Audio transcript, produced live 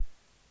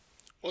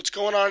What's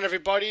going on,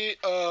 everybody?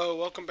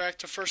 Welcome back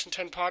to First and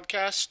 10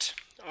 Podcast.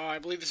 I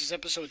believe this is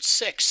episode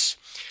 6.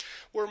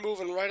 We're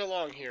moving right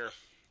along here.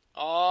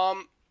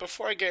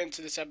 Before I get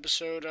into this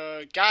episode,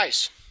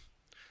 guys,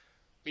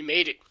 we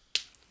made it.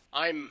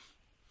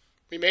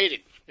 We made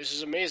it. This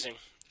is amazing.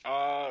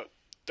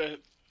 The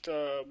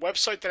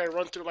website that I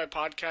run through my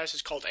podcast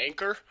is called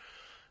Anchor,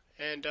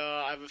 and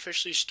I've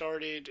officially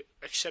started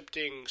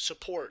accepting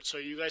support, so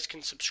you guys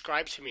can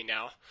subscribe to me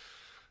now.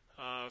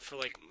 For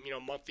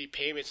monthly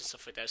payments and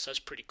stuff like that. So that's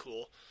pretty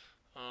cool.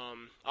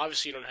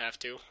 Obviously you don't have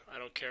to. I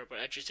don't care, but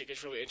I just think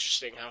it's really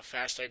interesting how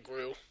fast I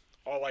grew.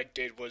 All I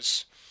did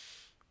was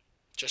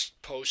just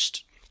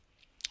post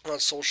on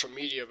social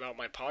media about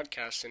my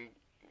podcast, and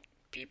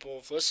people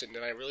have listened,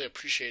 and I really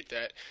appreciate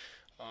that.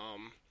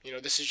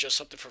 This is just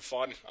something for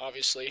fun,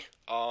 obviously.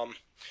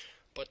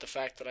 But the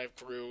fact that I've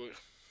grew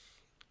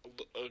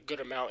a good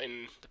amount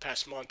in the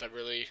past month, I'm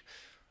really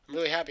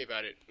happy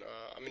about it.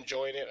 I'm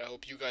enjoying it. I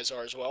hope you guys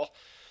are as well.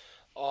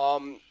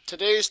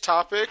 Today's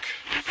topic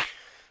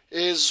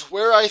is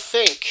where I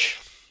think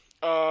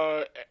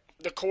the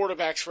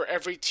quarterbacks for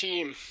every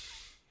team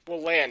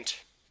will land.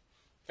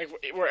 Like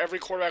where every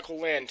quarterback will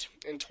land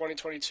in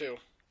 2022.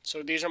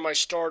 So these are my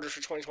starters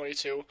for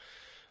 2022.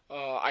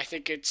 I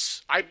think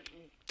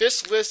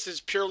this list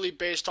is purely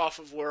based off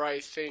of where I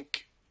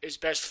think is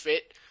best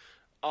fit.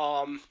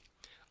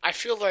 I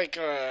feel like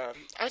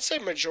I'd say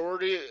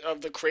majority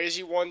of the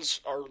crazy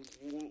ones are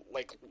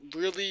like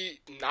really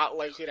not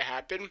likely to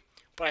happen,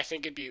 but I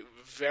think it'd be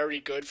very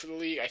good for the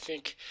league. I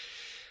think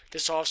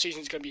this offseason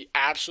is going to be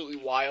absolutely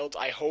wild.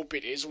 I hope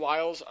it is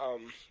wild.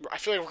 I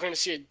feel like we're going to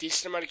see a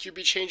decent amount of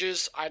QB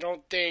changes. I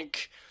don't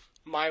think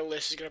my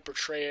list is going to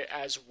portray it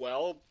as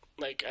well,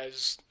 like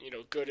as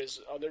good as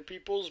other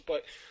people's,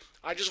 but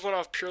I just went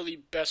off purely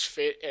best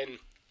fit and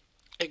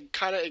it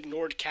kind of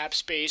ignored cap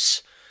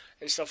space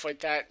and stuff like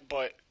that.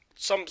 But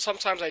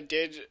sometimes I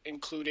did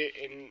include it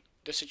in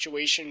the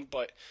situation.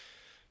 But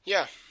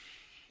yeah,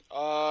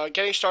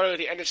 getting started with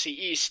the NFC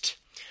East.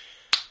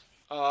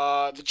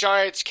 The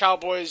Giants,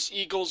 Cowboys,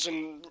 Eagles,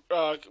 and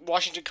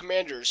Washington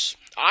Commanders.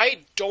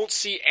 I don't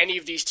see any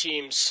of these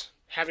teams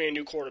having a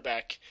new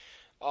quarterback.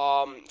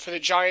 For the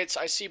Giants,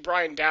 I see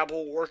Brian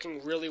Daboll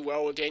working really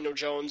well with Daniel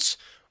Jones,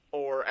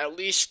 or at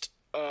least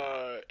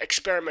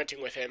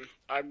experimenting with him.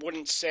 I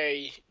wouldn't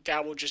say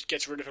Daboll just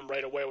gets rid of him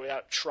right away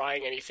without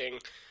trying anything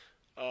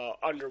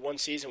under one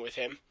season with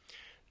him.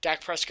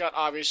 Dak Prescott,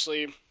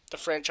 obviously, the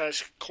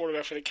franchise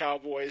quarterback for the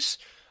Cowboys.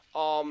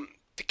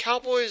 The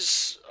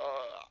Cowboys,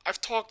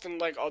 I've talked in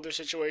like other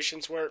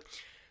situations where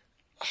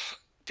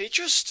they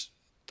just,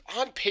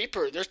 on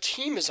paper, their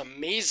team is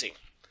amazing.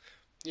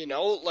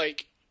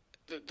 Like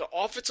the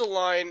offensive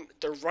line,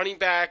 their running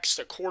backs,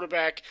 their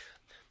quarterback,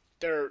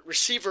 their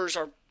receivers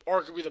are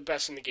arguably the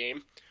best in the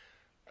game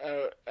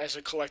as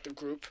a collective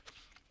group.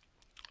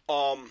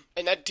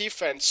 And that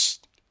defense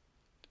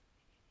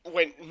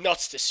went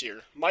nuts this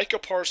year. Micah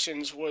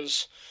Parsons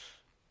was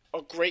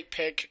a great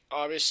pick,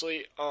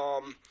 obviously.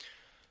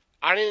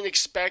 I didn't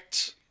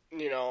expect,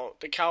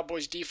 the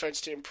Cowboys defense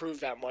to improve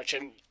that much,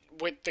 and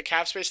with the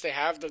cap space they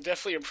have, they'll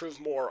definitely improve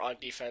more on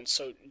defense.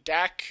 So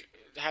Dak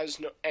has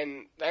no,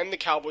 and the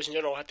Cowboys in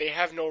general, they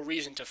have no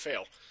reason to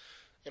fail,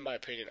 in my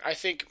opinion. I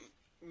think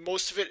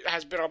most of it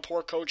has been on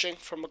poor coaching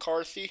from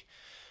McCarthy.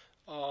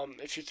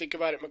 If you think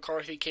about it,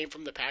 McCarthy came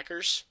from the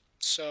Packers,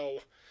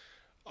 so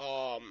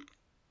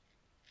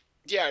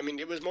yeah, I mean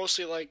it was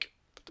mostly like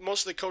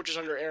most of the coaches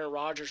under Aaron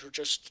Rodgers were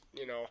just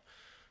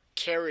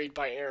carried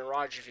by Aaron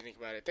Rodgers. If you think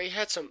about it, they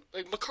had some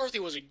like McCarthy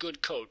was a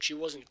good coach. He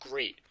wasn't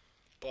great,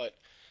 but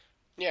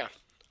yeah,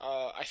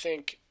 I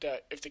think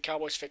that if the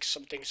Cowboys fix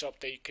some things up,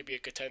 they could be a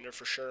contender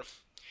for sure.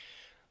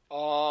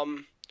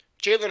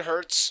 Jalen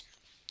Hurts,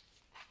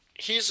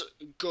 he's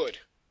good,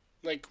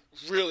 like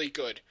really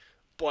good,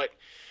 but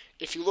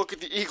if you look at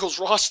the Eagles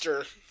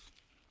roster,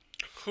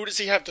 who does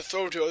he have to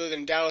throw to other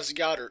than Dallas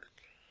Goedert?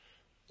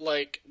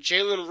 Like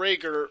Jalen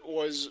Reagor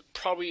was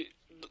probably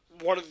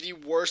one of the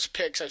worst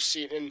picks I've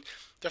seen, and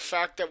the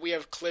fact that we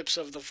have clips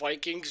of the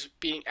Vikings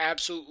being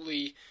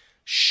absolutely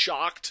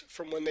shocked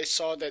from when they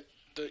saw that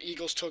the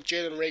Eagles took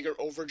Jalen Reagor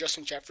over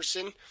Justin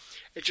Jefferson,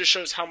 it just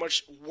shows how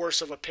much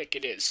worse of a pick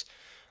it is.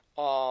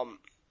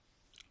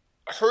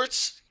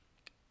 Hurts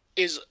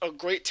is a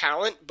great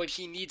talent, but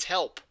he needs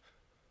help.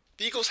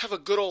 The Eagles have a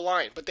good old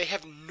line, but they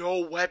have no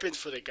weapons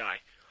for the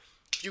guy.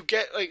 You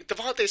get like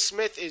Devontae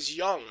Smith is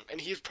young,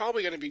 and he's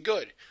probably going to be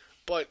good,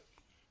 but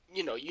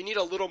you need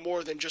a little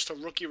more than just a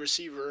rookie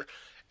receiver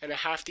and a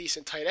half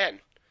decent tight end.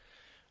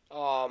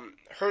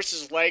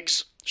 Hurts'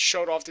 legs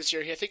showed off this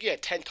year. I think he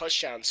had 10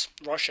 touchdowns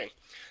rushing,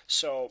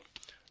 so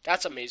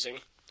that's amazing.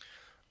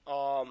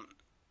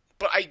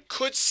 But I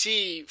could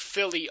see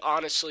Philly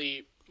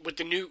honestly with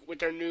their new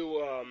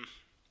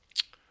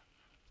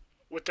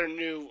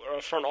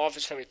front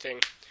office and everything,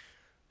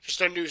 just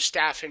their new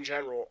staff in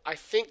general. I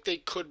think they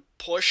could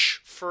push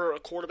for a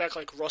quarterback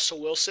like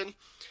Russell Wilson.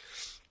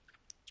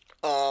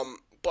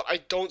 But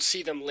I don't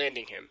see them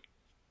landing him.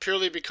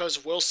 Purely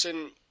because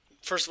Wilson,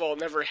 first of all,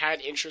 never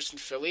had interest in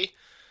Philly.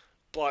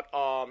 But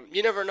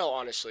you never know,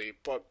 honestly.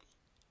 But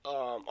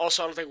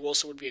also, I don't think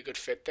Wilson would be a good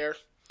fit there.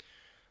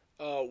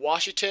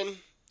 Washington,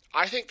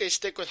 I think they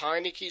stick with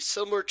Heineke,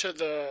 similar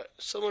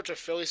to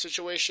Philly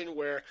situation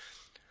where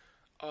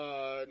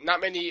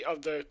not many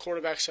of the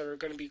quarterbacks that are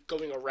going to be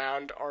going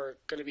around are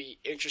going to be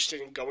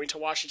interested in going to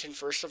Washington.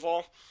 First of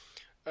all,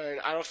 and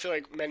I don't feel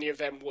like many of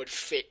them would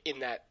fit in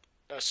that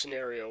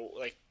scenario,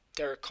 like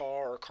Derek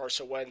Carr or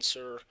Carson Wentz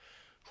or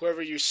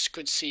whoever you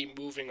could see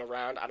moving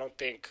around. I don't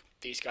think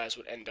these guys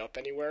would end up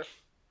anywhere,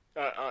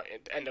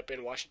 end up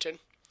in Washington.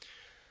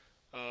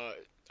 Uh,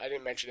 I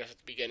didn't mention this at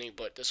the beginning,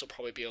 but this will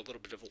probably be a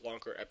little bit of a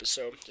longer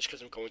episode just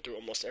because I'm going through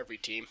almost every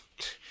team.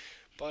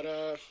 But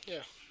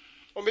yeah,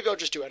 or maybe I'll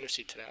just do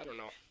NFC today. I don't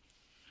know.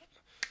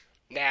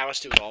 Nah, let's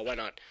do it all. Why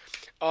not?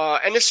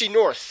 NFC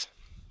North.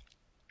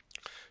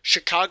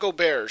 Chicago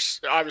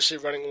Bears, obviously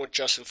running with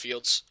Justin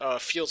Fields.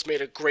 Fields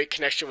made a great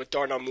connection with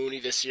Darnell Mooney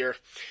this year.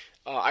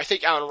 I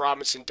think Allen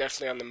Robinson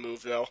definitely on the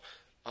move, though.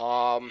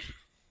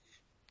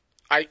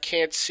 I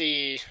can't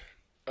see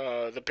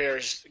the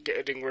Bears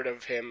getting rid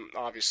of him,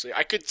 obviously.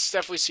 I could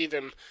definitely see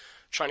them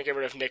trying to get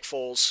rid of Nick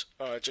Foles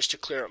just to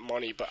clear up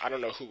money, but I don't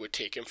know who would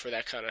take him for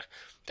that kind of...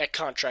 That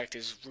contract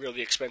is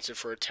really expensive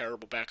for a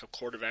terrible backup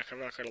quarterback. I'm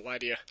not going to lie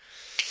to you.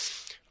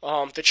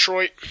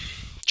 Detroit,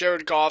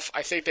 Jared Goff,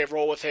 I think they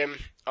roll with him.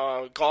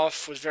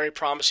 Goff was very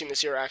promising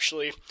this year,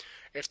 actually.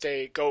 If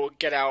they go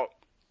get out...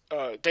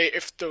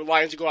 if the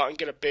Lions go out and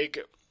get a big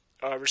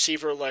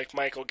receiver like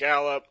Michael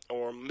Gallup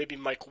or maybe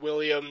Mike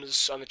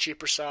Williams on the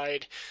cheaper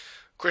side,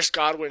 Chris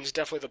Godwin's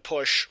definitely the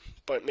push,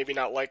 but maybe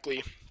not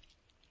likely.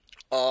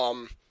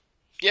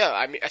 Yeah,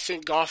 I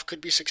think Goff could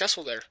be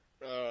successful there.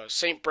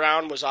 St.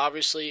 Brown was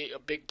obviously a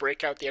big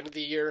breakout at the end of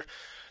the year.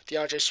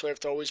 DeAndre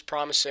Swift always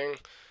promising.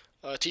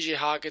 T.J.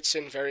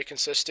 Hockenson very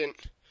consistent.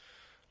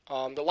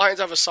 The Lions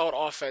have a solid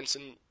offense,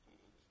 and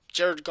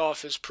Jared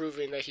Goff is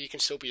proving that he can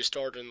still be a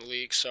starter in the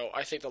league, so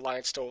I think the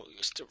Lions still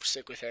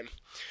stick with him.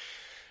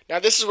 Now,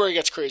 this is where it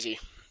gets crazy.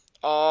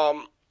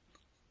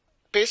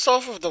 Based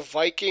off of the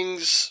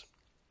Vikings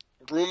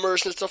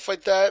rumors and stuff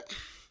like that,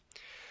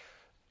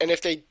 and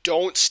if they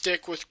don't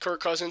stick with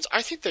Kirk Cousins,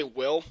 I think they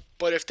will,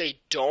 but if they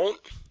don't,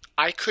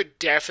 I could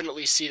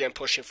definitely see them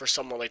pushing for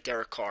someone like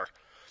Derek Carr.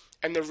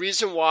 And the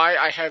reason why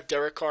I have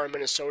Derek Carr in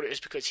Minnesota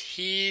is because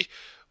he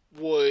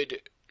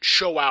would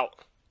show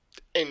out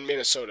in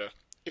Minnesota.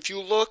 If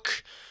you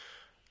look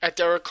at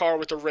Derek Carr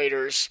with the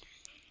Raiders,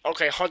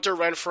 okay, Hunter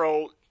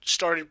Renfrow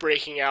started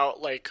breaking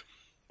out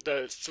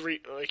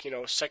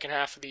second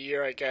half of the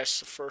year, I guess,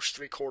 the first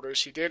 3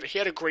 quarters. He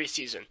had a great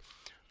season.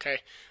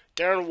 Okay.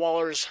 Darren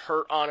Waller's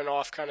hurt on and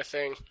off kind of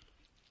thing.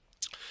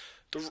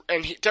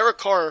 Derek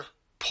Carr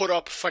put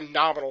up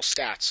phenomenal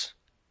stats,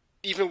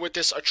 even with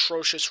this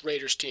atrocious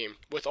Raiders team,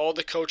 with all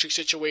the coaching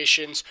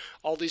situations,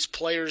 all these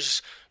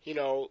players,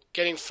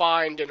 getting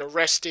fined and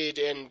arrested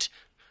and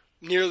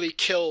nearly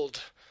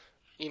killed.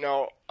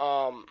 The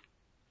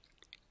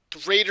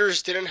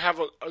Raiders didn't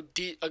have a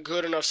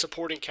good enough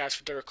supporting cast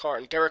for Derek Carr,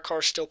 and Derek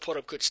Carr still put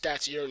up good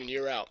stats year in and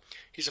year out.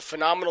 He's a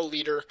phenomenal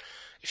leader.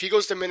 If he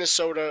goes to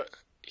Minnesota,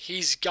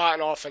 he's got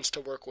an offense to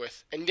work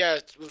with. And yeah,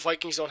 the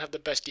Vikings don't have the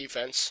best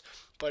defense,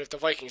 but if the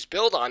Vikings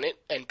build on it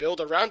and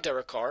build around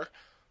Derek Carr,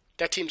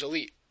 that team's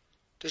elite.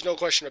 There's no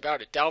question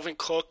about it. Dalvin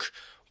Cook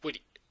would,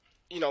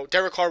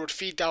 Derek Carr would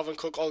feed Dalvin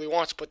Cook all he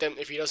wants, but then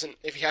if he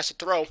has to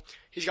throw,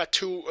 he's got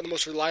 2 of the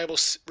most reliable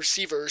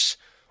receivers,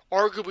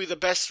 arguably the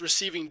best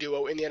receiving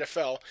duo in the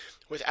NFL,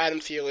 with Adam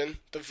Thielen,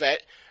 the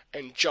vet,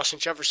 and Justin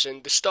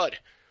Jefferson, the stud.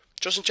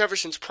 Justin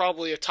Jefferson's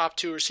probably a top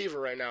 2 receiver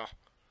right now.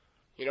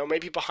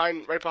 Maybe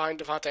right behind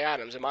Devontae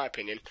Adams, in my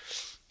opinion.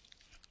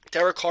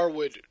 Derek Carr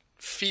would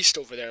feast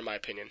over there, in my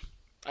opinion.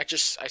 I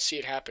see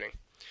it happening.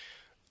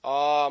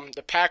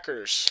 The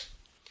Packers.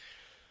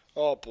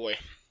 Oh boy.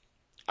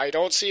 I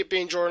don't see it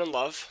being Jordan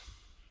Love.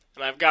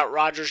 And I've got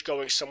Rodgers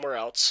going somewhere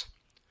else.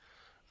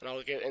 And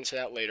I'll get into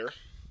that later.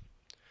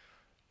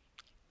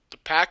 The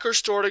Packers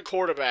starting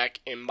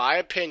quarterback, in my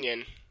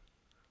opinion,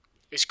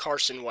 is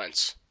Carson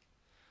Wentz.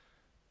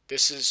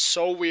 This is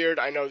so weird.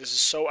 I know this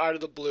is so out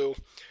of the blue.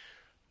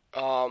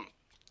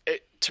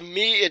 To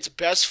me, it's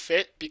best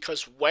fit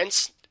because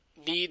Wentz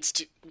needs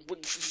to.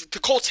 The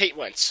Colts hate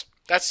Wentz.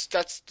 That's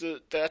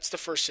the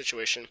first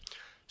situation.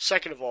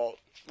 Second of all,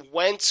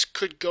 Wentz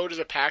could go to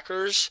the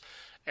Packers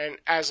and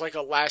as like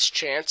a last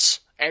chance,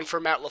 and for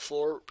Matt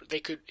LaFleur,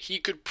 he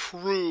could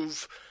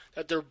prove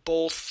that they're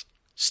both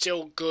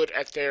still good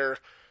at their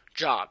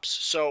jobs.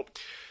 So,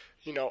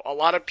 a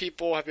lot of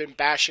people have been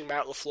bashing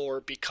Matt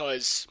LaFleur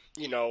because,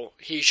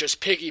 he's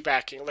just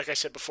piggybacking. Like I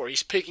said before,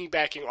 he's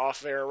piggybacking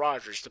off of Aaron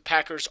Rodgers. The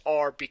Packers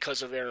are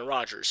because of Aaron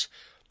Rodgers.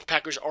 The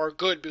Packers are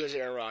good because of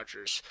Aaron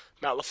Rodgers.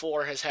 Matt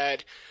LaFleur has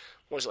had,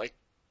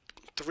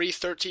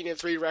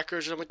 13-3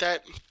 records or something like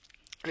that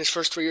in his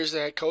first 3 years as the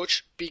head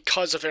coach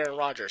because of Aaron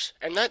Rodgers.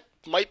 And that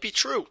might be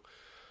true.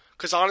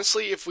 Because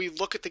honestly, if we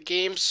look at the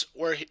games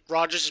where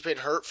Rodgers has been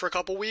hurt for a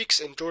couple weeks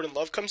and Jordan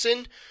Love comes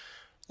in,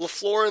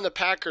 LaFleur and the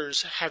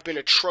Packers have been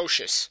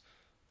atrocious.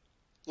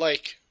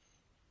 Like,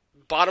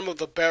 bottom of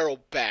the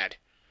barrel bad.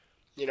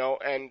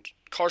 And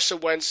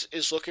Carson Wentz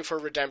is looking for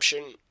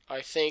redemption.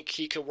 I think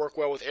he could work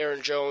well with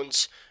Aaron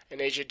Jones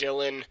and A.J.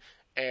 Dillon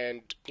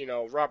and,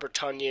 Robert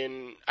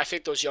Tonyan. I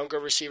think those younger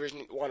receivers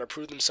want to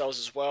prove themselves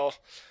as well.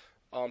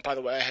 By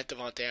the way, I had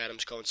Devontae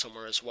Adams going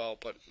somewhere as well,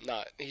 but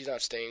he's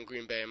not staying in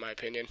Green Bay in my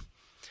opinion.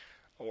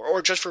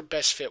 Or just for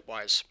best fit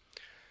wise.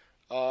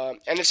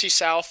 NFC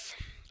South,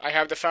 I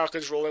have the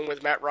Falcons rolling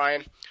with Matt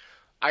Ryan.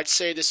 I'd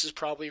say this is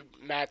probably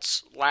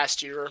Matt's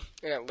last year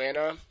in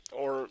Atlanta,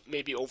 or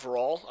maybe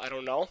overall, I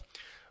don't know.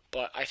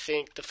 But I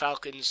think the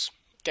Falcons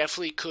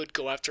definitely could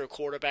go after a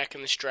quarterback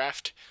in this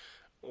draft,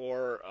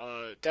 or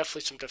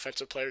definitely some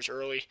defensive players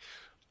early.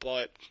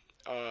 But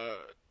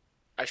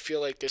I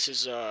feel like this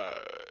is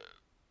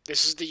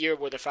the year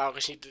where the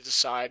Falcons need to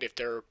decide if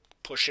they're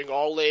pushing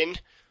all in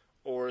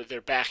or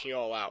they're backing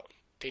all out.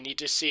 They need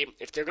to see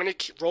if they're going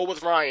to roll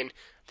with Ryan.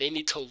 They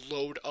need to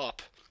load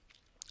up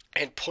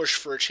and push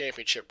for a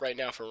championship right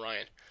now for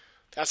Ryan.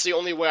 That's the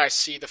only way I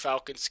see the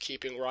Falcons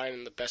keeping Ryan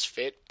in the best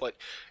fit. But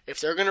if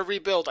they're going to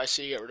rebuild, I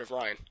see get rid of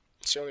Ryan.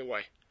 It's the only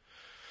way.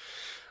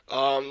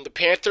 The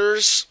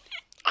Panthers,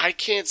 I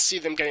can't see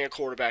them getting a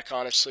quarterback,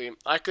 honestly.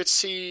 I could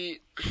see,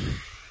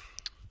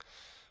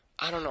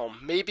 I don't know,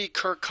 maybe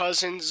Kirk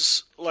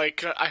Cousins.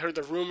 I heard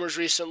the rumors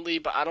recently,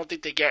 but I don't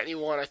think they get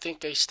anyone. I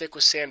think they stick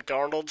with Sam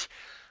Darnold.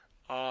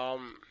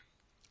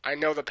 I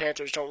know the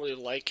Panthers don't really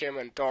like him,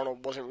 and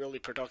Darnold wasn't really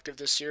productive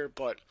this year,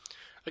 but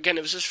again,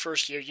 it was his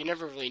first year. You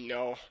never really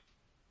know.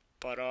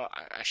 But,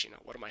 actually, no,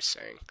 what am I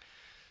saying?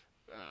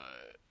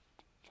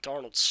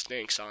 Darnold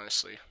stinks,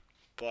 honestly.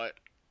 But,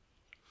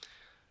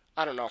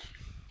 I don't know.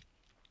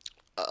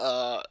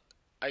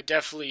 I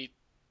definitely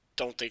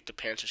don't think the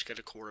Panthers get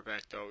a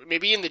quarterback, though.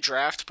 Maybe in the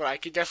draft, but I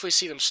could definitely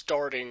see them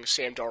starting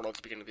Sam Darnold at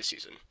the beginning of the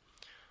season.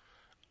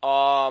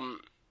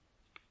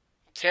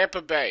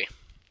 Tampa Bay.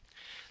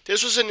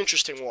 This was an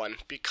interesting one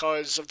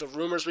because of the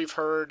rumors we've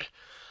heard.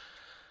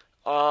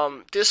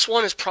 This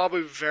one is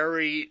probably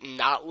very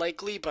not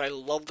likely, but I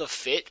love the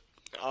fit.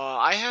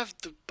 I have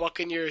the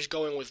Buccaneers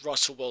going with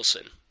Russell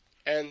Wilson.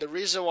 And the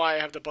reason why I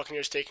have the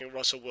Buccaneers taking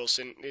Russell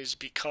Wilson is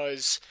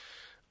because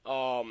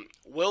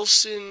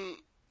Wilson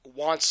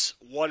wants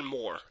one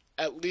more.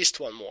 At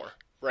least one more,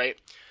 right?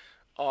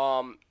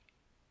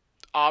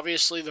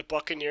 Obviously, the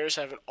Buccaneers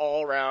have an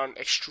all-around,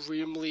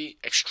 extremely,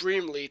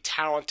 extremely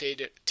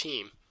talented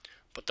team.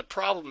 But the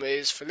problem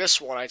is, for this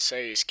one, I'd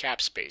say, is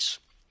cap space.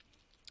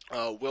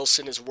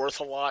 Wilson is worth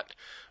a lot,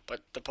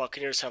 but the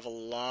Buccaneers have a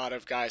lot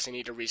of guys they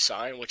need to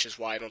re-sign, which is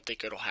why I don't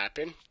think it'll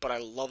happen. But I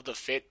love the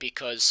fit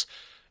because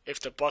if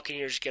the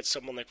Buccaneers get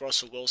someone like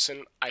Russell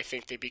Wilson, I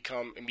think they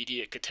become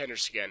immediate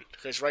contenders again.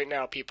 Because right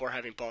now, people are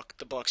having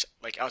the Bucs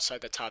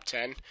outside the top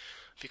 10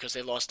 because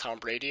they lost Tom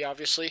Brady,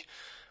 obviously.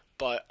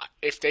 But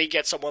if they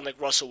get someone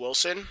like Russell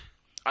Wilson,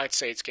 I'd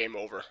say it's game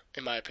over,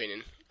 in my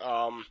opinion.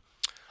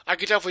 I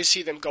could definitely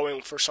see them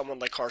going for someone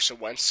like Carson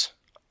Wentz,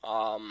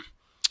 or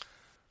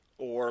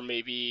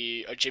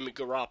maybe a Jimmy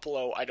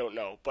Garoppolo. I don't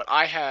know, but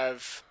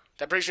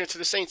that brings me to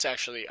the Saints.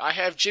 Actually, I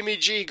have Jimmy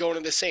G going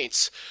to the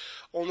Saints,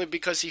 only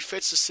because he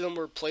fits a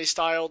similar play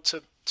style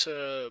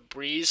to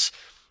Breeze.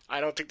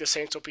 I don't think the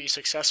Saints will be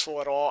successful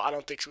at all. I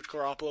don't think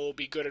Garoppolo will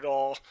be good at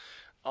all.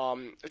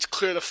 It's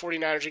clear the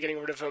 49ers are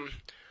getting rid of him,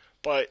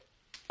 but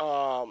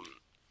obviously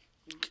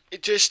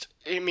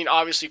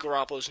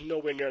Garoppolo is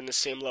nowhere near on the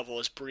same level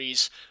as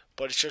Breeze,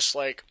 but it's just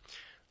like,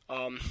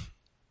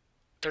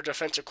 their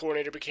defensive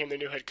coordinator became the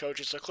new head coach.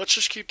 It's like, let's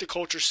just keep the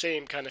culture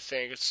same kind of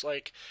thing. It's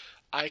like,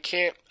 I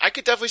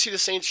could definitely see the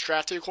Saints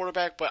drafting a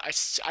quarterback, but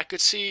I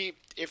could see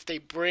if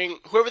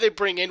whoever they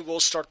bring in will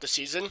start the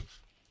season.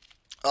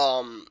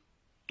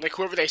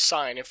 Whoever they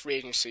sign in free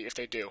agency, if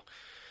they do.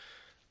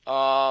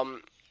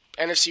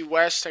 NFC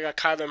West, I got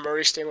Kyler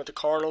Murray staying with the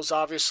Cardinals,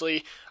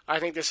 obviously. I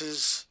think this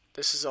is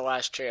the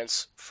last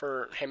chance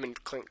for him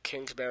and Clint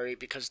Kingsbury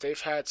because they've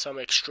had some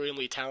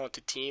extremely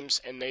talented teams,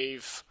 and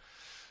they've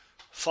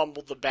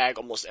fumbled the bag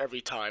almost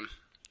every time.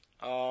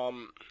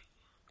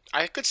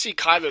 I could see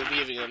Kyler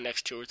leaving in the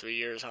next 2 or 3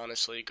 years,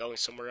 honestly, going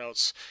somewhere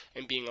else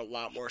and being a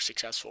lot more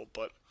successful,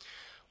 but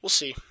we'll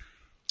see.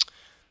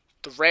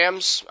 The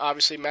Rams,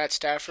 obviously Matt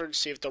Stafford,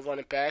 see if they'll run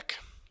it back.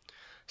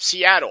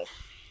 Seattle.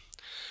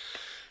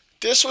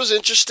 This was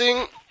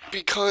interesting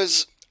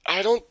because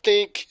I don't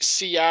think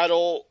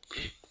Seattle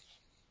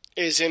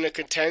is in a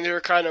contender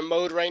kind of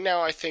mode right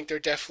now. I think they're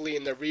definitely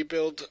in the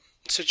rebuild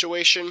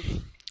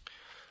situation.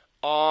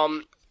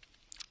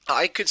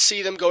 I could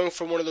see them going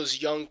for one of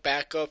those young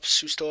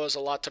backups who still has a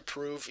lot to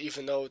prove,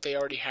 even though they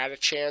already had a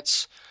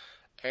chance,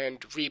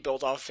 and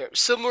rebuild off it.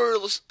 Similar,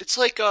 it's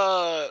like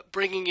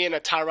bringing in a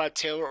Tyrod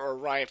Taylor or a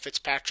Ryan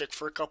Fitzpatrick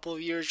for a couple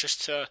of years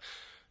just to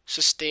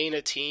sustain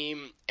a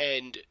team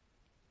and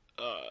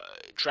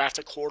draft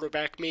a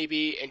quarterback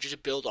maybe and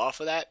just build off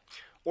of that.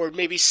 Or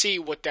maybe see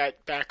what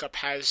that backup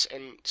has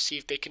and see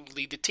if they can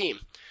lead the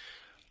team.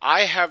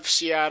 I have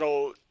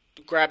Seattle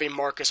grabbing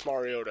Marcus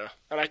Mariota,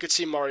 and I could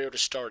see Mariota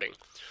starting.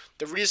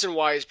 The reason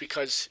why is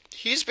because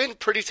he's been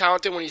pretty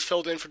talented when he's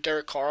filled in for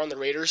Derek Carr on the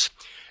Raiders,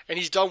 and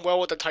he's done well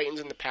with the Titans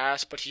in the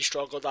past, but he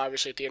struggled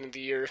obviously at the end of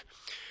the year.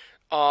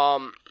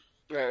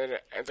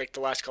 like the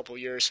last couple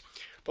of years.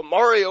 But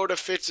Mariota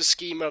fits the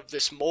scheme of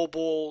this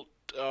mobile,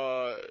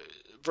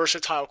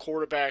 versatile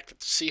quarterback that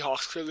the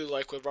Seahawks clearly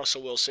like with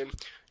Russell Wilson.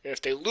 And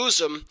if they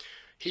lose him,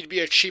 he'd be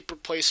a cheap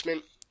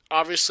replacement.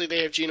 Obviously,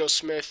 they have Geno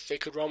Smith. They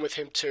could run with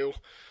him too.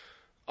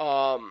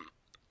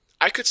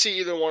 I could see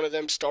either one of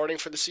them starting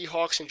for the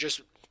Seahawks and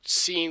just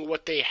seeing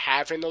what they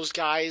have in those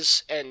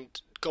guys and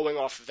going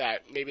off of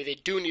that. Maybe they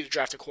do need to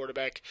draft a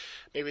quarterback.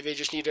 Maybe they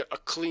just need a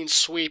clean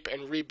sweep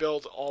and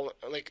rebuild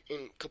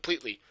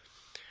completely.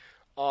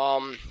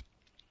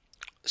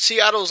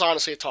 Seattle is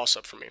honestly a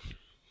toss-up for me.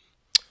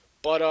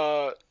 But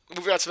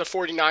moving on to the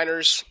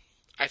 49ers,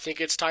 I think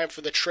it's time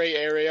for the Trey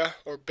area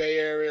or Bay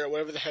Area or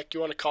whatever the heck you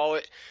want to call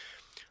it.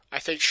 I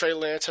think Trey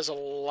Lance has a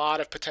lot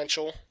of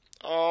potential.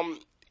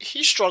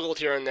 He struggled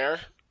here and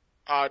there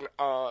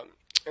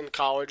in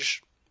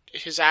college.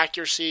 His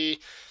accuracy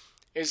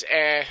is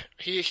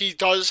He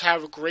does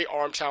have a great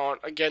arm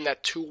talent. Again,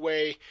 that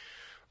two-way,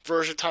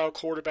 versatile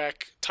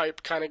quarterback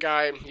type kind of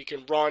guy. He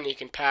can run, he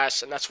can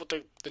pass, and that's what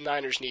the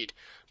Niners need.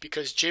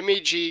 Because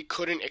Jimmy G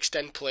couldn't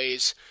extend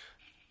plays.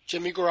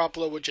 Jimmy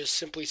Garoppolo would just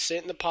simply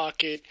sit in the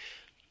pocket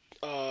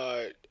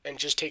and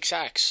just take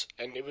sacks.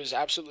 And it was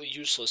absolutely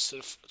useless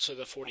to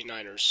the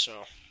 49ers.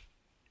 So,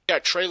 yeah,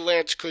 Trey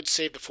Lance could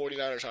save the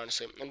 49ers,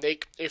 honestly. And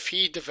if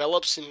he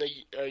develops in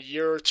a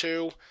year or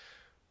two,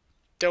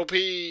 they'll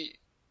be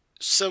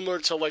similar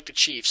to like the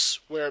Chiefs,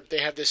 where they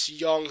have this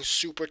young,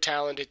 super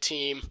talented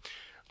team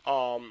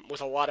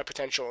with a lot of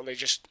potential, and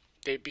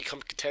they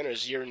become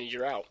contenders year in and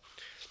year out.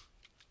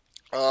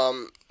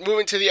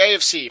 Moving to the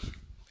AFC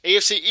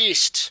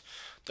East,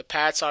 the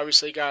Pats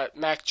obviously got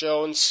Mac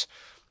Jones.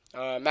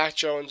 Mac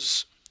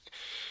Jones,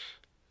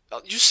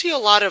 you see a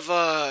lot of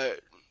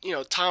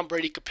Tom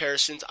Brady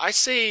comparisons. I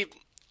say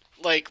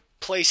like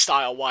play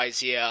style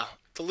wise, yeah.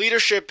 The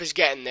leadership is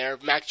getting there.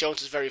 Mac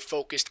Jones is a very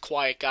focused,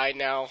 quiet guy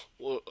now.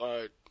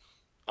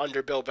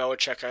 Under Bill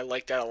Belichick, I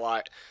like that a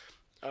lot.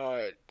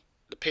 The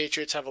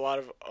Patriots have a lot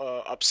of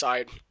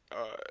upside,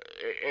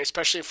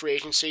 especially in free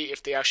agency,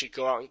 if they actually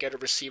go out and get a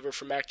receiver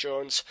for Mac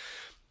Jones,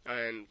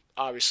 and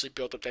obviously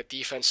build up that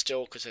defense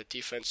still, because that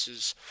defense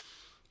is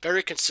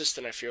very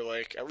consistent, I feel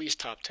like, at least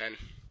top 10.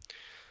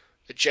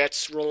 The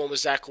Jets rolling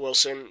with Zach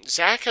Wilson.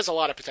 Zach has a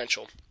lot of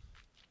potential.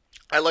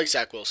 I like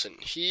Zach Wilson.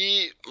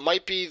 He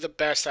might be the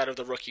best out of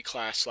the rookie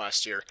class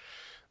last year.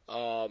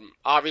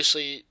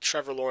 Obviously,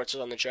 Trevor Lawrence is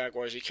on the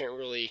Jaguars. You can't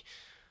really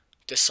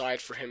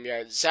decide for him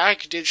yet.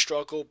 Zach did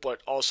struggle,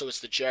 but also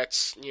it's the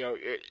Jets.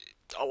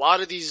 A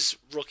lot of these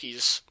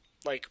rookies,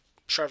 like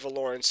Trevor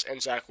Lawrence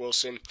and Zach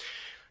Wilson,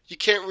 you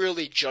can't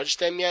really judge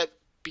them yet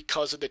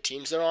because of the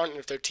teams they're on. And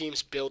if their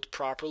teams build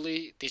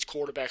properly, these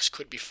quarterbacks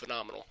could be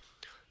phenomenal.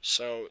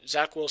 So,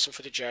 Zach Wilson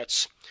for the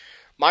Jets.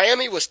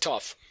 Miami was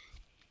tough.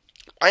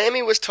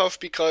 Miami was tough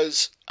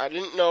because I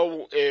didn't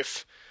know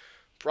if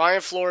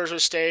Brian Flores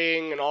was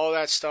staying and all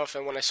that stuff.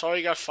 And when I saw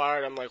he got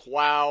fired, I'm like,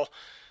 wow.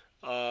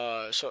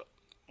 So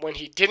when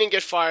he didn't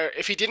get fired,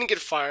 if he didn't get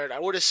fired, I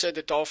would have said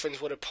the Dolphins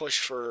would have pushed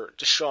for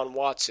Deshaun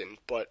Watson.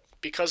 But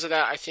because of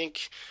that, I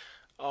think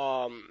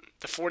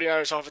the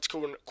 49ers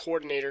offensive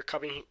coordinator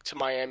coming to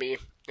Miami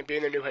and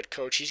being their new head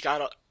coach, he's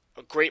got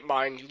a great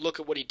mind. You look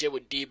at what he did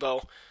with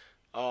Debo.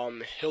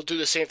 He'll do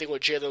the same thing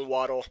with Jalen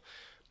Waddle.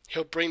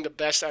 He'll bring the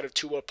best out of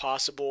Tua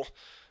possible.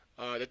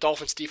 The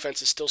Dolphins'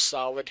 defense is still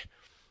solid.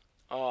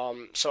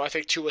 So I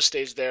think Tua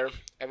stays there.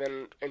 And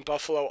then in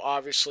Buffalo,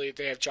 obviously,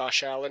 they have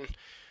Josh Allen.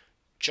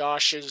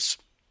 Josh is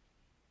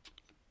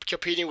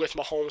competing with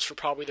Mahomes for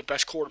probably the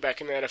best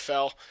quarterback in the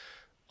NFL.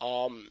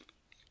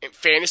 In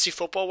fantasy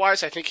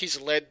football-wise, I think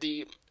he's led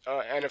the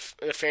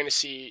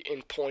fantasy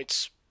in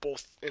points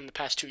both in the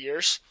past 2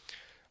 years.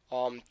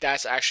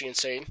 That's actually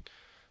insane.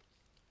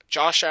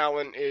 Josh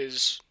Allen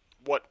is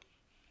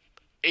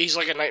he's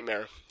like a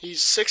nightmare. He's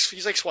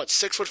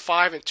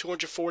 6'5" and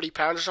 240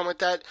 pounds or something like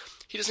that.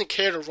 He doesn't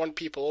care to run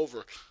people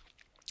over.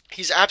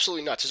 He's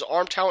absolutely nuts. His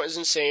arm talent is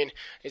insane.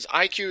 His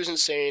IQ is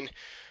insane.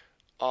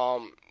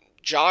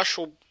 Josh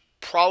will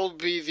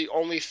probably be the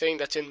only thing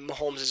that's in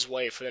Mahomes'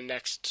 way for the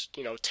next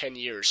 10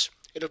 years.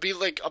 It'll be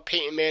like a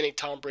Peyton Manning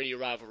Tom Brady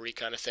rivalry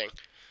kind of thing.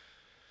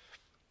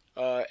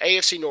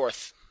 AFC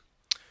North.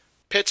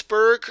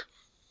 Pittsburgh.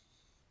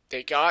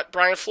 They got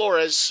Brian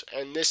Flores,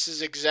 and this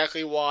is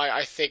exactly why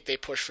I think they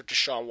pushed for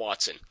Deshaun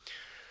Watson.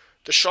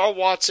 Deshaun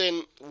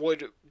Watson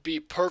would be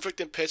perfect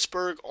in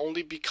Pittsburgh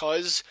only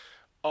because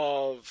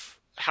of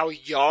how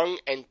young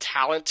and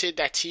talented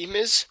that team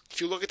is. If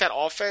you look at that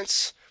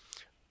offense,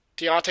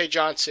 Deontay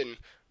Johnson,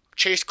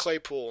 Chase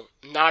Claypool,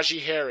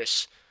 Najee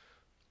Harris,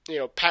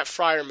 Pat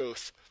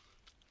Freiermuth.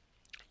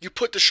 You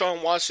put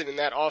Deshaun Watson in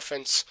that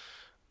offense,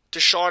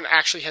 Deshaun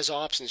actually has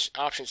options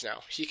now.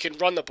 He can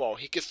run the ball.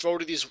 He can throw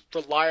to these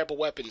reliable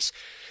weapons.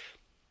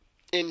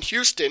 In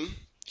Houston,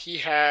 he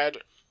had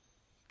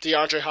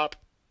DeAndre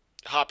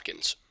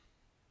Hopkins.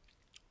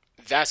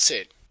 That's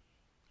it.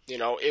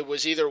 It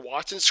was either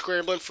Watson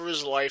scrambling for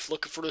his life,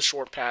 looking for the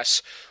short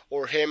pass,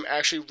 or him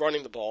actually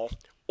running the ball,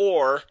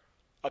 or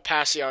a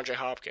pass to DeAndre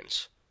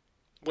Hopkins,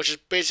 which is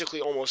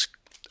basically almost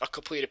a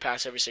completed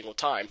pass every single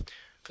time.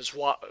 because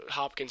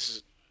Hopkins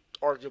is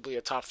arguably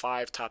a top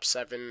 5, top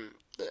 7.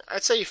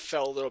 I'd say he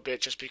fell a little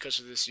bit just because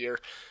of this year,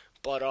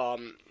 but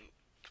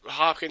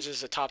Hopkins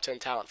is a top 10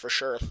 talent for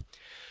sure.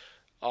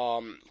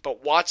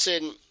 But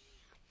Watson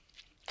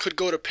could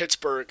go to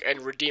Pittsburgh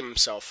and redeem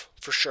himself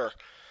for sure.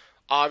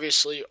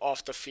 Obviously,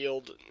 off the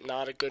field,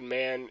 not a good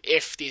man.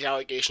 If these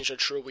allegations are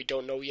true, we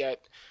don't know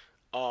yet.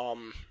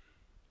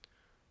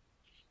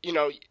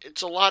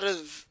 It's a lot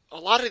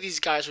of these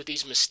guys with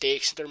these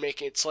mistakes they're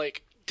making. It's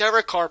like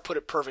Derek Carr put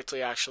it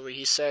perfectly. Actually,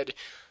 he said,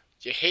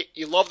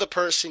 you love the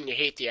person, you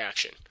hate the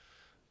action."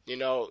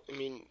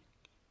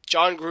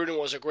 John Gruden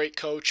was a great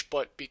coach,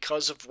 but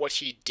because of what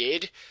he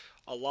did,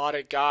 a lot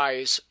of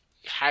guys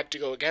had to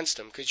go against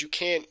him because you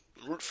can't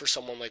root for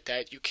someone like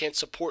that. You can't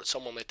support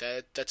someone like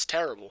that. That's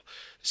terrible.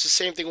 It's the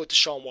same thing with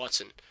Deshaun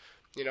Watson.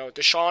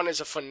 Deshaun is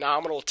a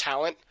phenomenal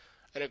talent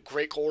and a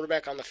great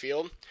quarterback on the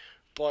field,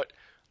 but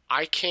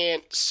I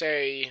can't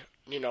say,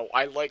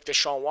 I like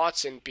Deshaun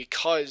Watson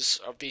because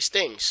of these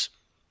things.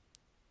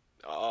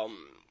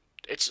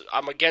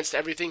 I'm against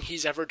everything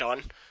he's ever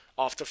done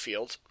off the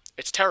field.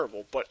 It's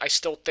terrible, but I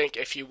still think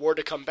if he were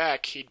to come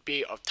back, he'd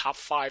be a top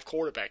 5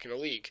 quarterback in the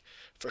league,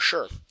 for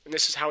sure. And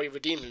this is how he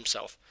redeemed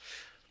himself.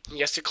 He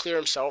has to clear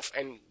himself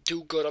and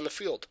do good on the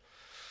field.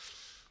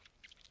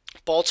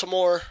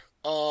 Baltimore,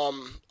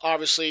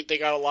 obviously, they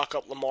got to lock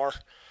up Lamar.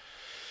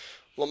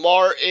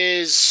 Lamar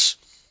is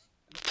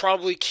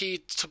probably key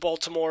to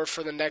Baltimore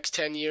for the next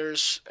 10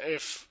 years.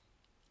 If,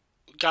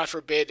 God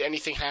forbid,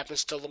 anything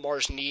happens to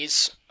Lamar's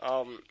knees.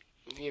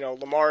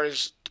 Lamar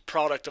is the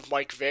product of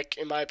Mike Vick,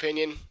 in my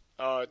opinion.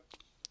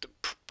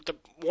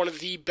 One of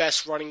the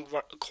best running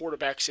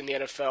quarterbacks in the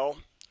NFL,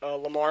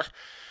 Lamar.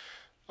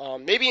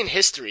 Maybe in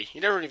history.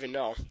 You never even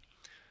know.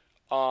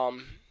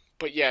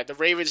 But yeah, the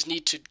Ravens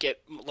need to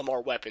get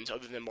Lamar weapons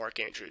other than Mark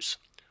Andrews.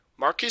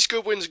 Marquise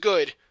Goodwin's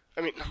good.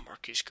 Not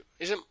Marquise.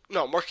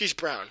 Marquise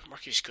Brown.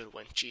 Marquise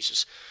Goodwin.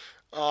 Jesus.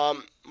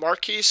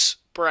 Marquise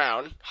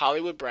Brown,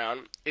 Hollywood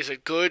Brown, is a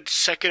good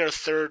second or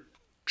third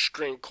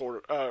string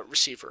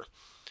receiver.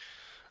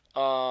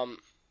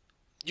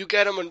 You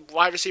get him in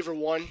wide receiver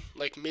 1,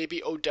 like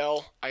maybe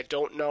Odell. I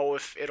don't know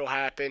if it'll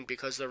happen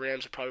because the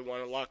Rams will probably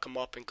want to lock him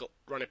up and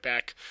run it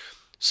back.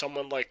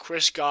 Someone like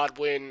Chris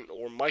Godwin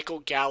or Michael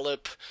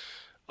Gallup,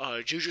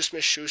 Juju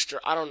Smith-Schuster.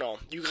 I don't know.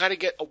 You got to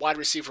get a wide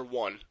receiver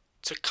 1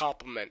 to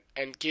complement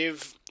and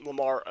give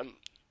Lamar an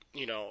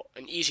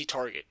easy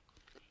target.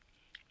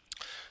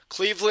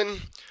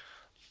 Cleveland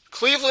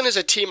is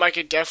a team I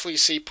could definitely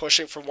see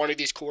pushing for one of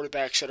these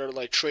quarterbacks that are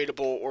like tradable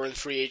or in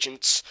free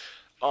agents.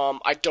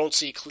 I don't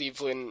see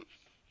Cleveland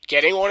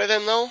getting one of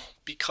them though,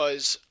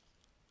 because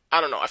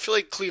I don't know. I feel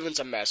like Cleveland's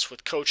a mess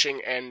with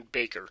coaching and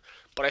Baker,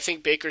 but I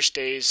think Baker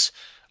stays.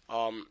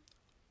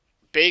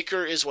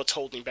 Baker is what's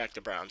holding back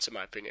the Browns, in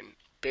my opinion.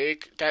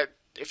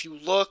 If you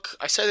look,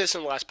 I said this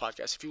in the last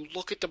podcast. If you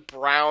look at the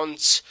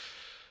Browns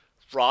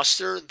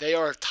roster, they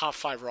are a top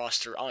 5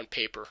 roster on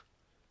paper,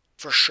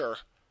 for sure.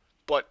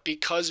 But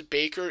because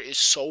Baker is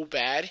so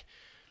bad,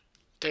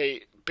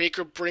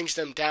 Baker brings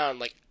them down,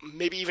 like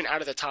maybe even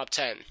out of the top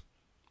 10,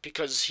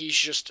 because he's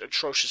just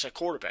atrocious at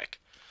quarterback.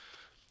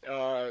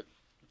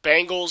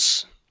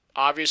 Bengals,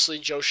 obviously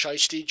Joe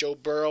Shiesty, Joe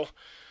Burrow.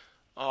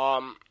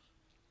 I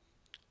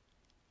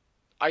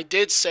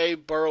did say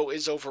Burrow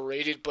is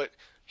overrated, but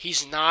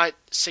he's not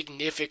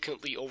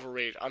significantly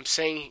overrated. I'm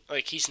saying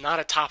like he's not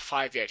a top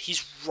 5 yet.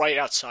 He's right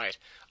outside.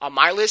 On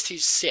my list,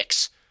 he's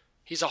 6.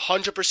 He's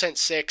 100%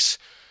 6.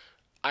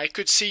 I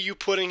could see you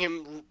putting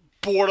him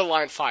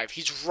borderline 5.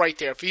 He's right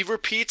there. If he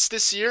repeats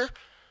this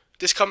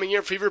coming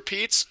year, if he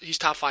repeats, he's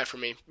top 5 for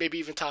me. Maybe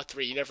even top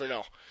 3. You never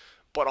know.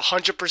 But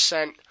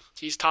 100%,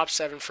 he's top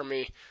 7 for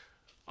me.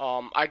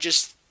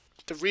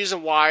 The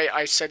reason why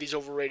I said he's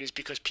overrated is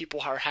because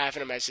people are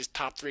having him as his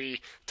top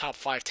 3, top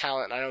 5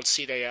 talent, and I don't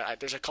see that yet.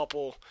 There's a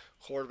couple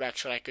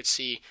quarterbacks that I could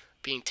see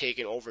being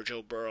taken over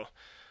Joe Burrow.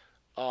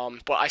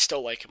 But I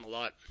still like him a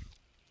lot.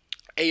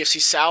 AFC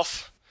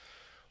South,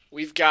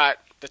 we've got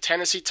the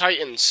Tennessee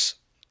Titans.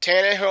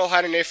 Tannehill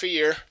had an iffy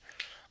year.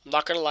 I'm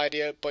not going to lie to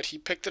you, but he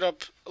picked it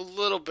up a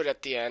little bit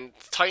at the end.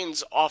 The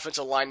Titans'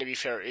 offensive line, to be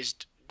fair, is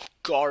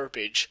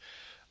garbage.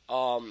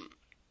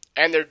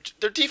 And their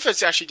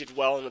defense actually did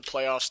well in the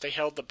playoffs. They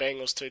held the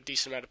Bengals to a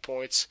decent amount of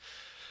points.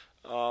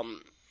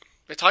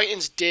 The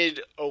Titans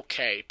did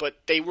okay, but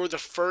they were the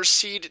first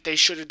seed. They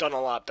should have done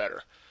a lot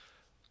better.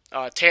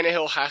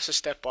 Tannehill has to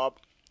step up.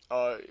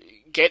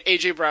 Get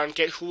A.J. Brown,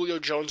 get Julio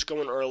Jones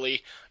going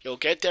early. You'll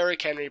get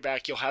Derrick Henry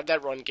back. You'll have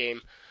that run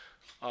game.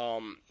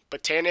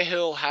 But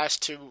Tannehill has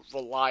to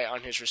rely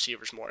on his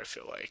receivers more, I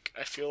feel like.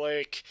 I feel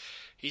like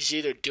he's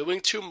either doing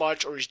too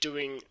much or he's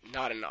doing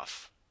not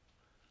enough.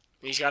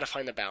 He's got to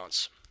find the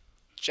balance.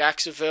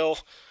 Jacksonville,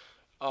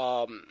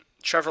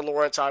 Trevor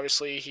Lawrence,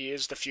 obviously, he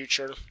is the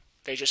future.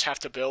 They just have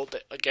to build.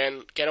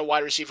 Again, get a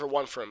wide receiver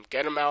 1 for him.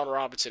 Get him Allen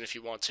Robinson if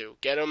you want to.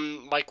 Get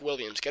him Mike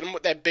Williams. Get him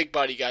that big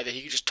body guy that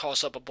he can just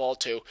toss up a ball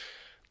to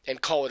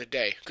and call it a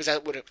day. Because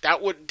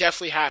that would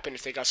definitely happen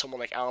if they got someone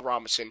like Allen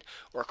Robinson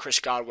or Chris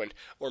Godwin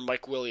or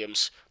Mike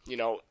Williams,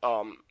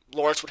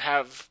 Lawrence would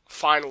have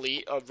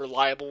finally a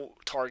reliable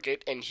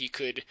target, and he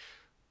could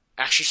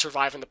actually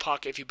survive in the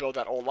pocket if you build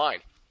that O-line.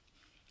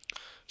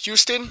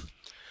 Houston,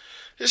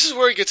 this is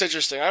where it gets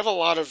interesting. I have a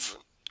lot of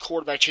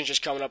quarterback changes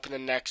coming up in the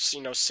next,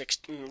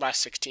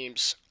 last 6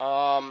 teams.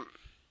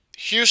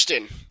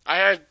 Houston, I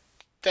had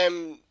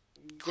them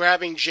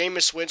grabbing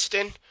Jameis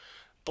Winston,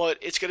 but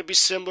it's going to be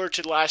similar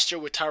to last year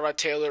with Tyrod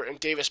Taylor and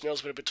Davis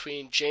Mills, but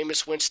between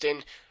Jameis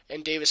Winston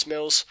and Davis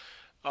Mills,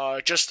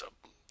 just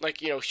like,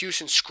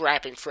 Houston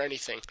scrapping for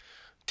anything.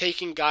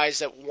 Taking guys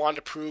that want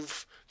to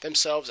prove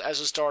themselves as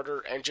a starter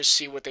and just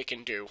see what they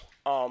can do.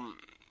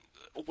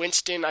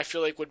 Winston, I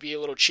feel like, would be a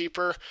little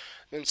cheaper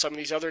than some of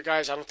these other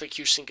guys. I don't think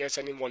Houston gets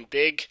anyone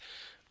big.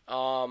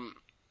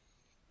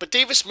 But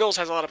Davis Mills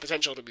has a lot of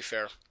potential, to be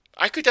fair.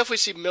 I could definitely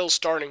see Mills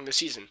starting the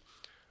season.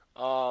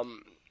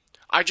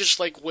 I just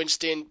like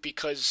Winston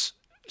because,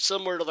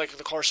 similar to like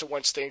the Carson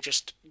Wentz thing,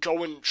 just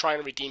go and try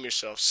and redeem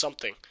yourself,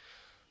 something.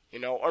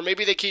 Or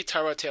maybe they keep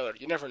Tyrod Taylor.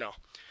 You never know.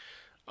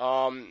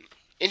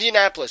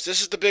 Indianapolis,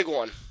 this is the big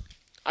one.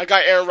 I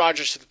got Aaron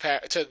Rodgers to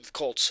the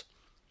Colts,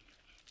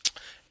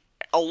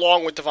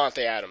 along with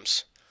Davante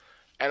Adams.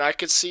 And I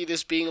could see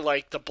this being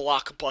like the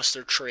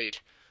blockbuster trade.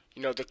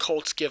 The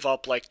Colts give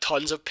up like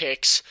tons of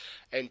picks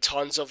and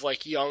tons of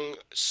like young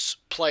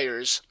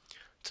players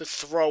to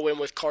throw in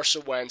with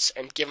Carson Wentz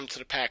and give them to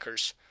the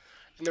Packers.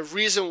 And the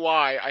reason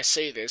why I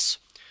say this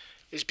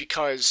is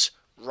because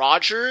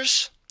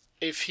Rodgers,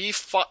 if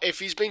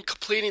he's been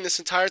completing this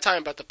entire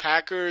time about the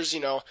Packers,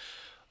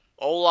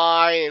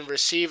 O-line and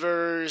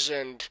receivers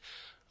and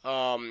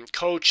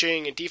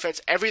coaching and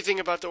defense, everything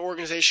about the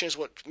organization is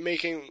what's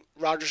making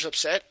Rodgers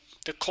upset.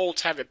 The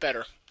Colts have it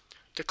better.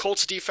 The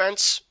Colts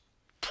defense,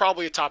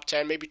 probably a top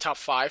 10, maybe top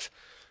 5.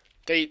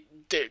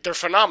 They're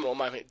phenomenal in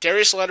my opinion.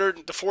 Darius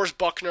Leonard, DeForest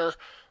Buckner,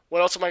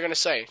 what else am I going to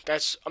say?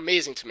 That's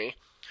amazing to me,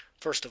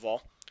 first of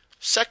all.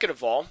 Second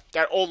of all,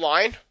 that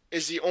O-line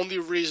is the only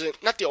reason,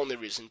 not the only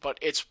reason, but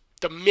it's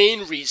the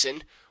main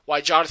reason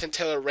why Jonathan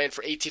Taylor ran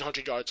for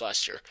 1,800 yards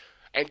last year.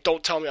 And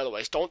don't tell me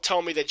otherwise. Don't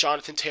tell me that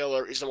Jonathan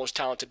Taylor is the most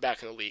talented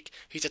back in the league.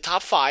 He's a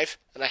top 5,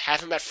 and I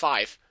have him at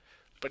 5.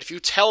 But if you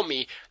tell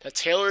me that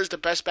Taylor is the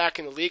best back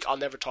in the league, I'll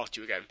never talk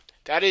to you again.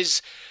 That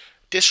is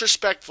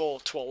disrespectful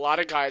to a lot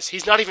of guys.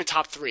 He's not even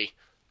top 3.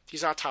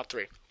 He's not top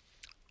 3.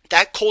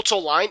 That Colts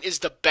O-line is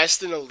the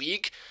best in the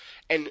league,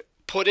 and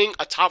putting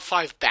a top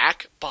 5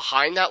 back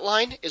behind that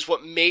line is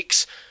what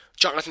makes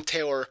Jonathan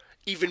Taylor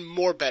even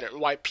more better. And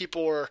why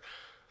people were,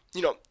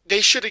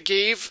 they should have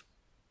gave,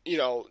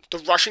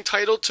 the rushing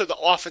title to the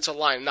offensive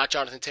line, not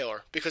Jonathan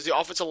Taylor, because the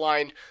offensive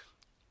line,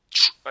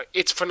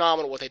 it's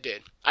phenomenal what they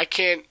did. I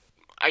can't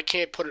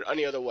put it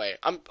any other way.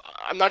 I'm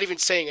not even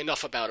saying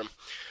enough about them.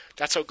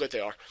 That's how good they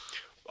are.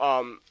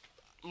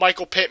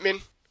 Michael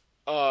Pittman,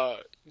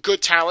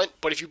 good talent,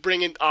 but if you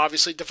bring in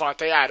obviously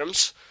Davante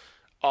Adams,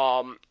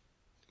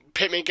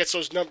 Pittman gets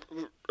those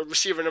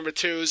receiver number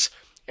 2s,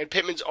 and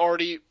Pittman's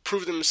already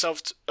proved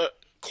himself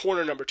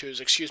corner number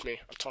 2s. Excuse me,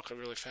 I'm talking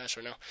really fast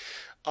right now.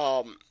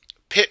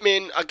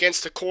 Pittman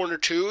against the corner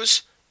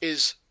 2s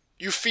is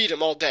you feed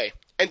him all day,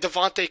 and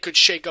Davante could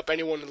shake up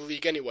anyone in the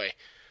league anyway.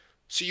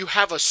 So you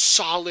have a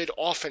solid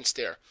offense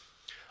there.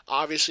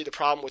 Obviously, the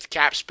problem with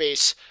cap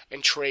space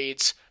and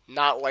trades,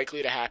 not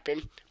likely to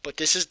happen. But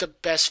this is the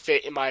best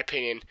fit, in my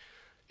opinion,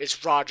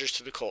 is Rodgers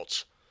to the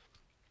Colts.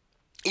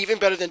 Even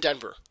better than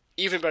Denver.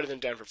 Even better than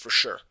Denver, for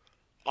sure.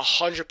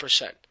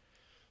 100%.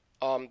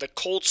 The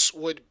Colts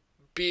would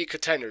be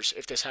contenders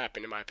if this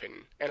happened, in my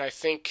opinion. And I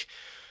think,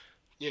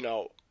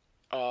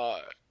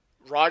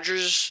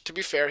 Rodgers, to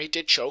be fair, he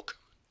did choke.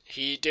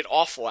 He did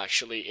awful,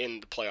 actually,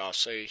 in the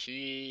playoffs.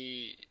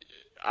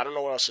 I don't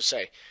know what else to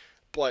say.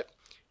 But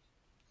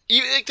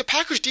even, the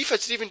Packers'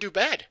 defense didn't even do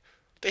bad.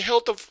 They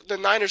held the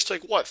Niners to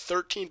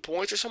 13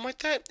 points or something like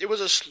that? It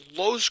was a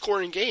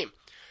low-scoring game.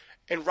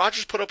 And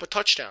Rodgers put up a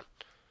touchdown.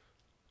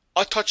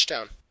 A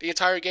touchdown. The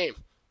entire game.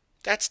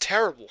 That's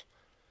terrible.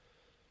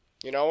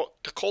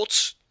 The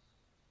Colts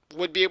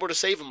would be able to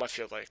save him, I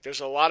feel like.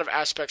 There's a lot of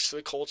aspects to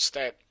the Colts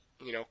that,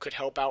 could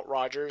help out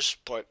Rodgers,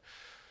 but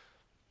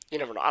you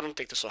never know. I don't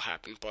think this will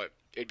happen, but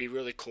it'd be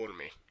really cool to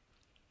me.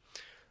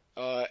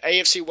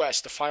 AFC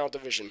West, the final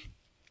division.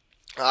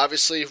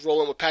 Obviously,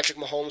 rolling with Patrick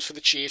Mahomes for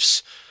the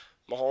Chiefs.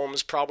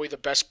 Mahomes probably the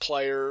best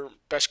player,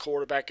 best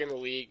quarterback in the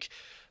league.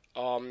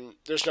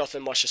 There's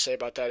nothing much to say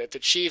about that. If the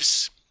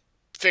Chiefs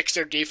fix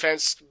their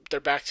defense, they're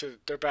back to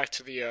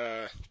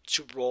the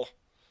Super Bowl.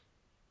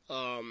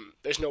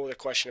 There's no other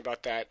question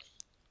about that.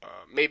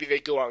 Maybe they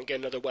go out and get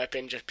another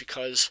weapon just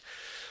because.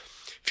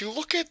 If you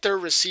look at their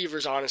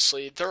receivers,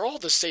 honestly, they're all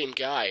the same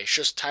guy. It's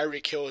just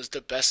Tyreek Hill is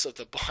the best of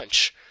the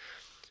bunch.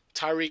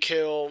 Tyreek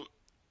Hill,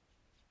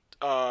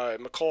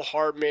 McCole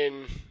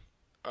Hardman,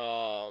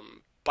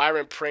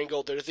 Byron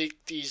Pringle, they're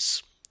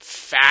these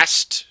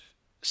fast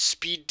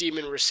speed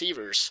demon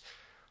receivers.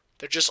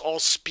 They're just all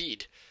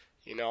speed,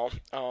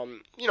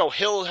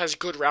 Hill has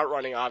good route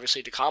running,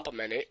 obviously, to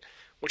complement it,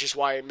 which is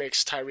why it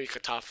makes Tyreek a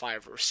top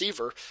 5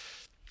 receiver.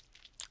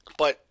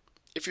 But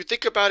if you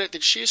think about it, the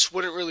Chiefs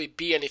wouldn't really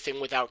be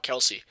anything without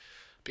Kelsey.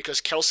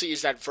 because Kelsey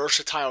is that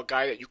versatile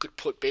guy that you could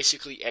put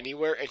basically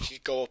anywhere and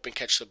he'd go up and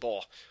catch the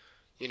ball.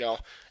 You know,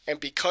 and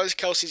because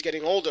Kelsey's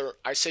getting older,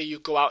 I say you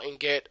go out and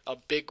get a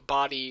big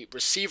body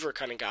receiver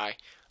kind of guy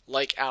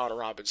like Allen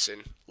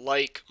Robinson,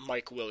 like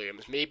Mike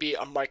Williams, maybe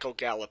a Michael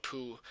Gallup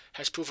who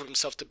has proven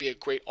himself to be a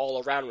great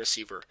all-around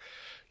receiver.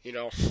 You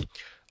know,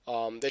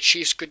 the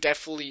Chiefs could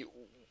definitely,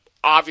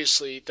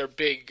 obviously, their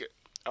big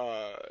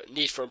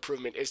need for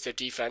improvement is their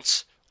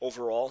defense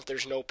overall.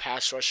 There's no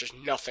pass rush, there's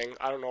nothing.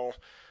 I don't know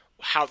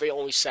how they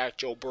only sacked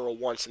Joe Burrow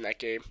once in that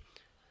game.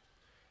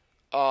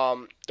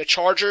 The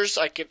Chargers,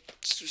 I could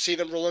see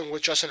them rolling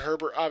with Justin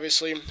Herbert,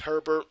 obviously.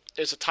 Herbert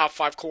is a top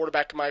 5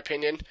 quarterback in my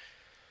opinion.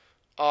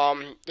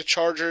 The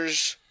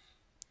Chargers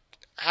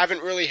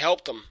haven't really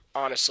helped them,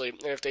 honestly.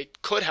 And if they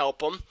could help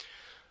them,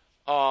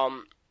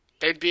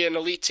 they'd be an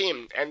elite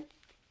team. And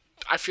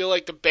I feel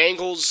like the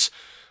Bengals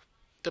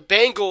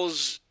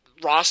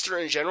roster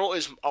in general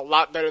is a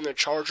lot better than the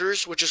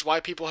Chargers, which is why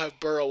people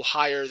have Burrow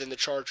higher than the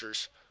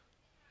Chargers.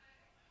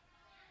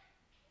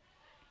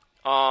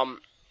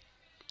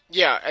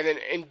 Yeah, and then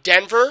in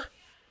Denver,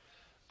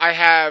 I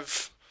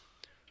have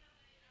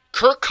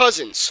Kirk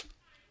Cousins.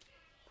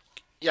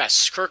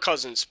 Yes, Kirk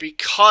Cousins,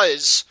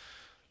 because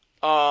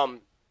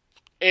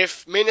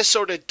if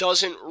Minnesota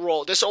doesn't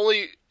roll, this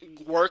only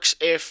works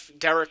if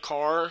Derek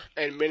Carr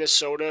and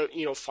Minnesota,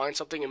 find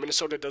something, and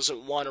Minnesota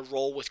doesn't want to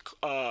roll with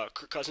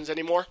Kirk Cousins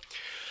anymore.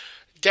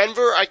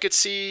 Denver, I could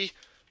see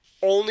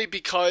only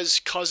because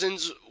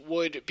Cousins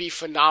would be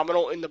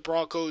phenomenal in the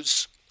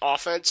Broncos'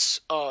 offense.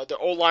 The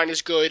O-line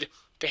is good.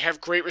 They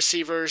have great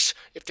receivers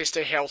if they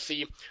stay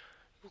healthy.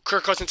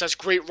 Kirk Cousins has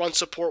great run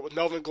support with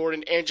Melvin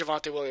Gordon and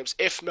Javonte Williams.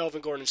 If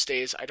Melvin Gordon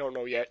stays, I don't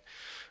know yet.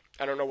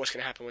 I don't know what's going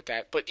to happen with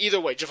that. But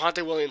either way,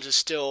 Javonte Williams is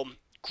still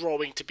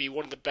growing to be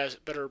one of the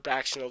better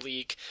backs in the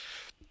league.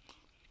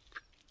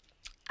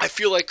 I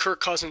feel like Kirk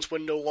Cousins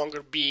would no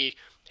longer be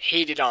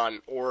hated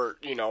on or,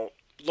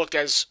 looked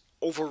as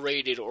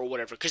overrated or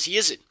whatever, because he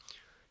isn't.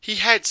 He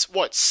had,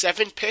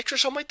 7 picks or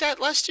something like that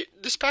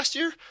this past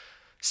year?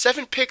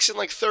 7 picks and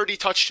 30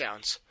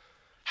 touchdowns.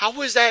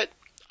 How is that?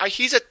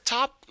 He's a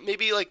top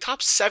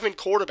 7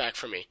 quarterback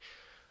for me.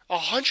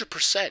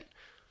 100%.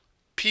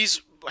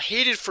 He's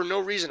hated for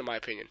no reason, in my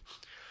opinion.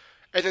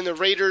 And then the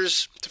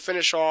Raiders, to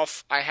finish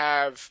off, I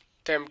have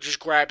them just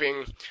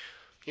grabbing,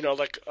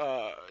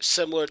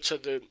 similar to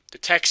the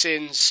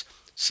Texans,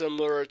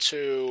 similar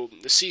to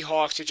the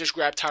Seahawks. They just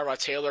grabbed Tyrod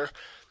Taylor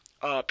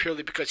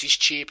purely because he's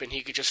cheap and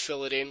he could just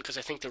fill it in, because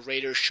I think the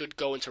Raiders should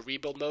go into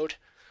rebuild mode.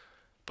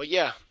 But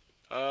yeah,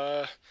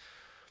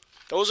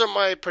 those are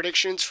my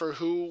predictions for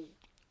who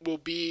will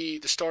be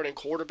the starting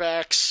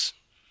quarterbacks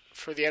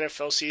for the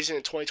NFL season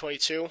in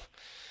 2022.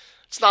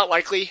 It's not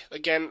likely.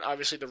 Again,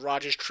 obviously the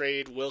Rodgers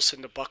trade,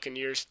 Wilson, the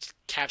Buccaneers,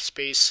 cap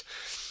space.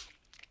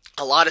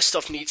 A lot of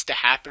stuff needs to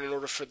happen in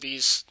order for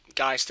these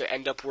guys to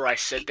end up where I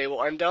said they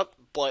will end up,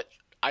 but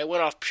I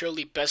went off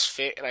purely best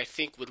fit and I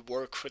think would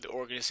work for the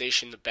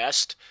organization the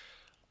best.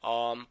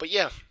 But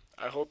yeah,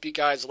 I hope you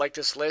guys like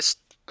this list.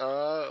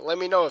 Let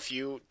me know if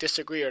you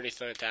disagree or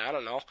anything like that. I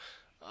don't know.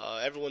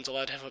 Everyone's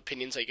allowed to have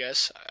opinions, I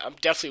guess. I'm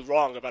definitely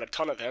wrong about a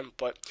ton of them,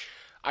 but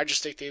I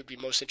just think they would be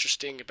most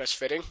interesting and best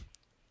fitting.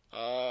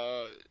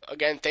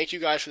 Again, thank you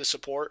guys for the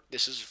support.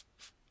 This is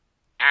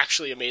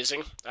actually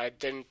amazing. I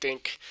didn't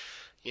think,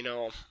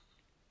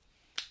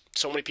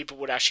 so many people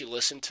would actually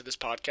listen to this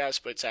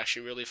podcast, but it's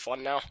actually really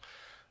fun now.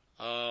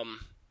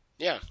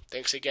 Yeah,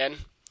 thanks again.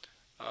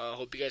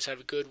 Hope you guys have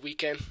a good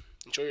weekend.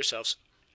 Enjoy yourselves.